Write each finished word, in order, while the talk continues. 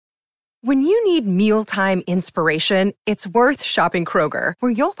When you need mealtime inspiration, it's worth shopping Kroger,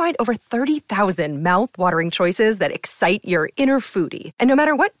 where you'll find over 30,000 mouth-watering choices that excite your inner foodie. And no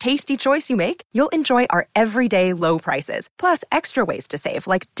matter what tasty choice you make, you'll enjoy our everyday low prices, plus extra ways to save,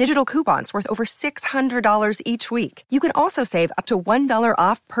 like digital coupons worth over $600 each week. You can also save up to $1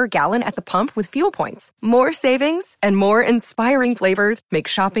 off per gallon at the pump with fuel points. More savings and more inspiring flavors make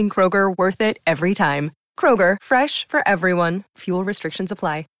shopping Kroger worth it every time. Kroger, fresh for everyone. Fuel restrictions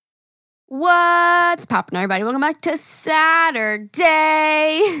apply. What's poppin', everybody? Welcome back to Saturday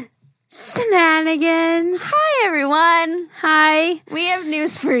Shenanigans. Hi, everyone. Hi. We have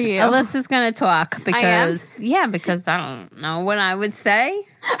news for you. Alyssa's going to talk because, I am? because I don't know what I would say.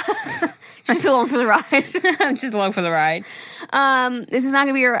 She's along for the ride. I'm just along for the ride. This is not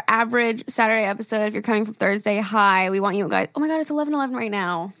going to be your average Saturday episode. If you're coming from Thursday, hi. We want you guys. Oh my God, it's 11:11 right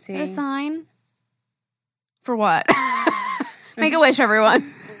now. See? Is that a sign? For what? Make a wish,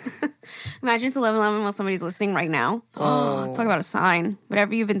 everyone. Imagine it's 11:11 while somebody's listening right now. Oh. Talk about a sign.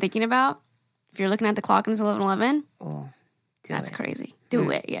 Whatever you've been thinking about, if you're looking at the clock and it's 11:11, that's crazy. Do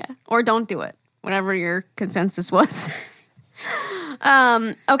it, yeah. Or don't do it. Whatever your consensus was.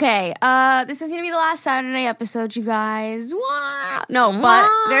 Okay. This is going to be the last Saturday episode, you guys. Wow. No, but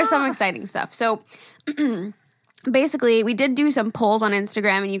there's some exciting stuff. So basically, we did do some polls on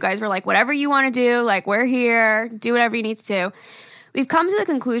Instagram, and you guys were like, whatever you want to do, like, we're here, do whatever you need to do. We've come to the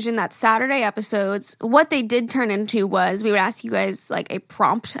conclusion that Saturday episodes, what they did turn into was we would ask you guys like a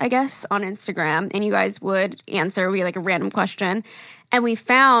prompt, I guess, on Instagram, and you guys would answer. We had like a random question. And we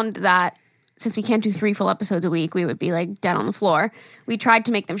found that since we can't do 3 full episodes a week, we would be like dead on the floor. We tried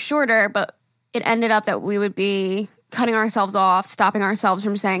to make them shorter, but it ended up that we would be cutting ourselves off, stopping ourselves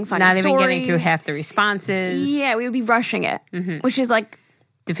from saying funny stories. Not even getting through half the responses. Yeah, we would be rushing it, which is like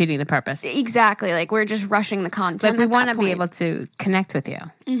defeating the purpose. Exactly. Like, we're just rushing the content. Like, we want to be able to connect with you.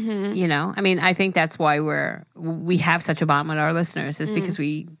 Mm-hmm. You know? I mean, I think that's why we have such a bond with our listeners is because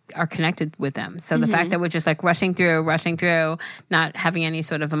we are connected with them. So the fact that we're just like rushing through, not having any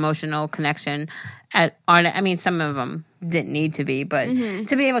sort of emotional connection I mean, some of them didn't need to be, but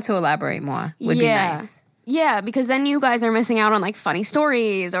to be able to elaborate more would be nice. Yeah, because then you guys are missing out on like funny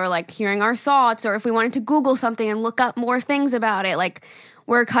stories or like hearing our thoughts, or if we wanted to Google something and look up more things about it, like,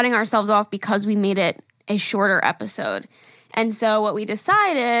 we're cutting ourselves off because we made it a shorter episode. And so what we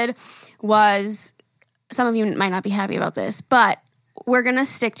decided was, some of you might not be happy about this, but we're going to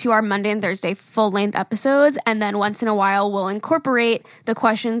stick to our Monday and Thursday full-length episodes, and then once in a while we'll incorporate the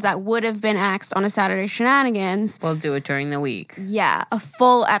questions that would have been asked on a Saturday Shenanigans. We'll do it during the week. Yeah, a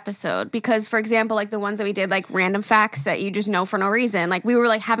full episode. Because, for example, like the ones that we did, like random facts that you just know for no reason. Like, we were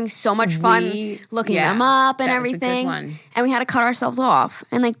like having so much fun looking them up and everything. And we had to cut ourselves off.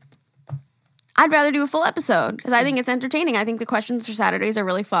 And like, I'd rather do a full episode because I think it's entertaining. I think the questions for Saturdays are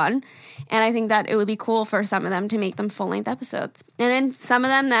really fun. And I think that it would be cool for some of them to make them full-length episodes. And then some of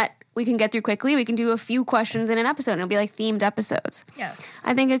them that we can get through quickly, we can do a few questions in an episode. And it'll be like themed episodes. Yes.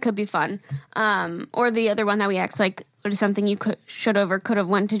 I think it could be fun. Or the other one that we asked, like, what is something you should have or could have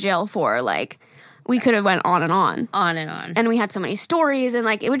went to jail for? Like, we could have went on and on. On and on. And we had so many stories. And,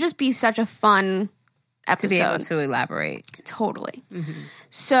 like, it would just be such a fun episode. To be able to elaborate. Totally. Mm-hmm.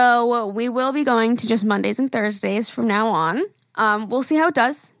 So we will be going to just Mondays and Thursdays from now on. We'll see how it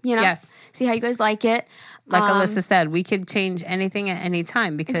does, you know? Yes. See how you guys like it. Like Alyssa said, we could change anything at any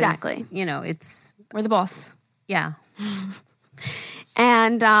time because, you know, we're the boss. Yeah.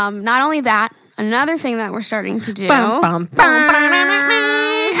 And not only that, another thing that we're starting to do.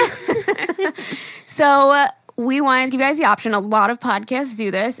 So we wanted to give you guys the option. A lot of podcasts do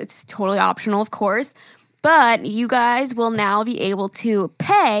this. It's totally optional, of course. But you guys will now be able to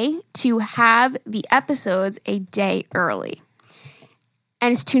pay to have the episodes a day early.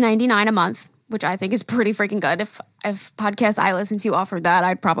 And it's $2.99 a month, which I think is pretty freaking good. If podcasts I listen to offered that,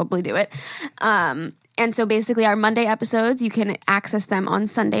 I'd probably do it. And so basically our Monday episodes, you can access them on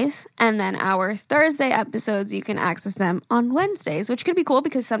Sundays. And then our Thursday episodes, you can access them on Wednesdays, which could be cool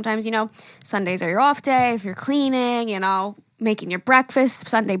because sometimes, you know, Sundays are your off day. If you're cleaning, you know, making your breakfast,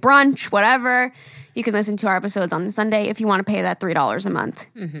 Sunday brunch, whatever, you can listen to our episodes on Sunday if you want to pay that $3 a month.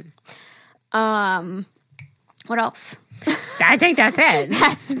 Mm-hmm. What else? I think that's it.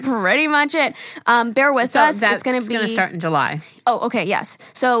 That's pretty much it. Bear with us. It's going to start in July. Oh, okay, yes.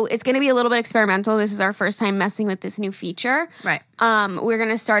 So it's going to be a little bit experimental. This is our first time messing with this new feature. Right. We're going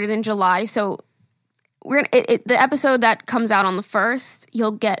to start it in July. So the episode that comes out on the 1st,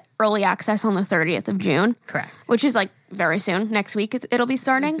 you'll get early access on the 30th of June. Correct. Which is like very soon. Next week it'll be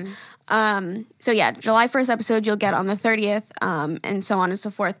starting. Mm-hmm. So yeah, July 1st episode you'll get on the 30th, and so on and so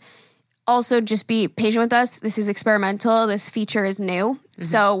forth. Also, just be patient with us. This is experimental. This feature is new.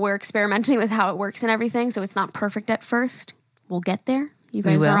 So we're experimenting with how it works and everything. So it's not perfect at first. We'll get there. You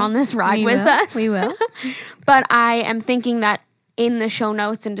guys are on this ride with us. We will. But I am thinking that in the show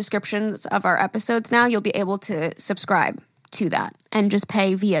notes and descriptions of our episodes now, you'll be able to subscribe to that and just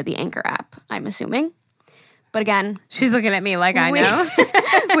pay via the Anchor app, I'm assuming. But again, She's looking at me like I know.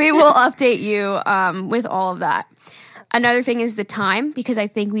 we will update you with all of that. Another thing is the time, because I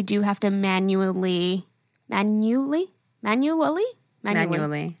think we do have to manually. Yeah?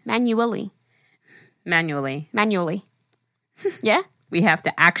 We have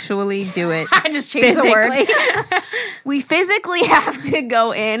to actually do it. I just changed the word. We physically have to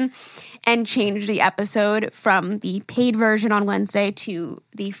go in and change the episode from the paid version on Wednesday to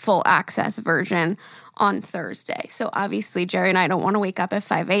the full access version on Thursday. So obviously, Jerry and I don't want to wake up at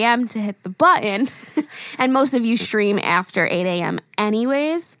 5 a.m. to hit the button. And most of you stream after 8 a.m.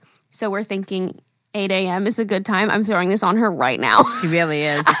 anyways. So we're thinking 8 a.m. is a good time. I'm throwing this on her right now. She really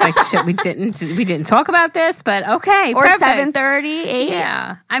is. It's like, shit, we didn't talk about this, but okay. Or perfect. 7:30, 8.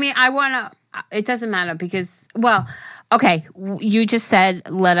 Yeah. I mean, I want to, it doesn't matter because, well, okay, you just said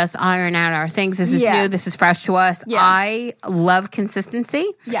let us iron out our things. This is new. This is fresh to us. Yeah. I love consistency.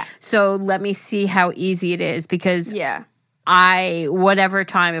 Yeah. So let me see how easy it is because whatever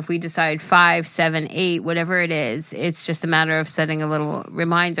time, if we decide 5, 7, 8, whatever it is, it's just a matter of setting a little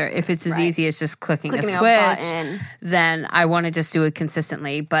reminder. If it's as easy as just clicking a switch, then I want to just do it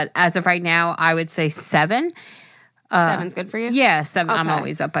consistently. But as of right now, I would say 7. 7's good for you? Yeah, 7. Okay. I'm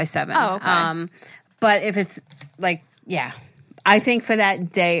always up by 7. Oh, okay. But if it's like, I think for that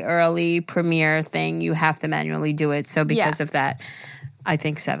day early premiere thing, you have to manually do it. So because of that, I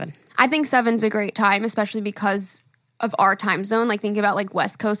think 7. I think 7's a great time, especially because of our time zone. Like, think about like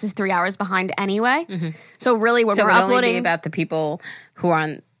West Coast is 3 hours behind anyway. Mm-hmm. So really, when we're uploading, only be about the people who are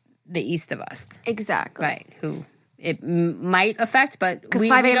on the east of us, exactly, right? Who it might affect, but because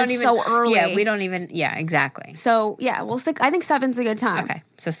 5 a.m. is so early. Yeah, we don't even. Yeah, exactly. So we'll stick. I think 7's a good time. Okay,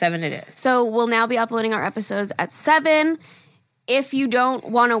 so 7 it is. So we'll now be uploading our episodes at 7. If you don't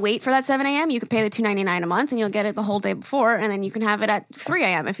want to wait for that 7 a.m., you can pay the $2.99 a month, and you'll get it the whole day before, and then you can have it at 3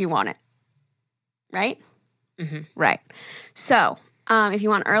 a.m. if you want it. Right. Mm-hmm. Right. So, if you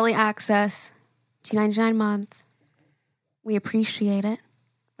want early access, $2.99 a month, we appreciate it.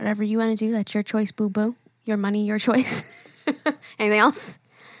 Whatever you want to do, that's your choice, boo-boo. Your money, your choice. Anything else?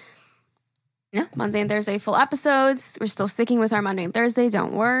 No. Monday and Thursday full episodes. We're still sticking with our Monday and Thursday,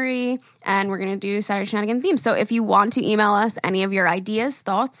 don't worry. And we're going to do Saturday Shenanigans theme. So if you want to email us any of your ideas,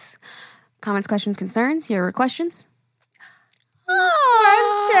 thoughts, comments, questions, concerns, your questions.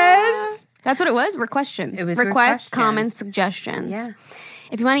 Questions. That's what it was. Questions. It was requests, comments, suggestions. Yeah.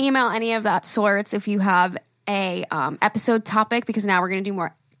 If you want to email any of that sorts, if you have a episode topic, because now we're going to do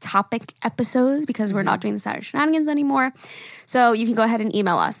more topic episodes because we're not doing the Saturday Shenanigans anymore. So you can go ahead and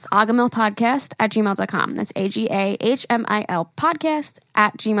email us, agahmilpodcast@gmail.com. That's AGAHMIL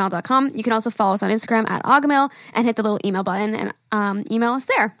podcast@gmail.com. You can also follow us on Instagram @agahmil and hit the little email button and email us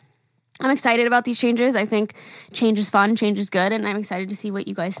there. I'm excited about these changes. I think change is fun, change is good, and I'm excited to see what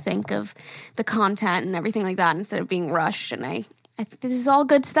you guys think of the content and everything like that instead of being rushed. And I think this is all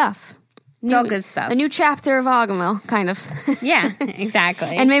good stuff. It's all good stuff. A new chapter of Agahmil, kind of. Yeah,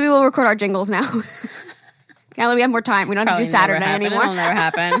 exactly. And maybe we'll record our jingles now. Now that we have more time. We don't have to do Saturday anymore. It'll never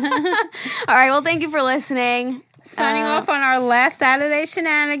happen. All right, well, thank you for listening. Signing off on our last Saturday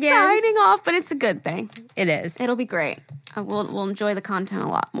Shenanigans. Signing off, but it's a good thing. It is. It'll be great. We'll enjoy the content a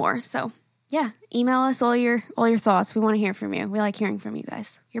lot more. So, yeah, email us all your thoughts. We want to hear from you. We like hearing from you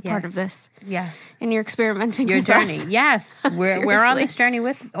guys. You're part of this. Yes. And you're experimenting your with journey. us. Yes. We're on this journey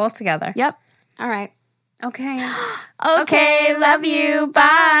all together. Yep. All right. Okay. Okay, love you.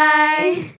 Bye.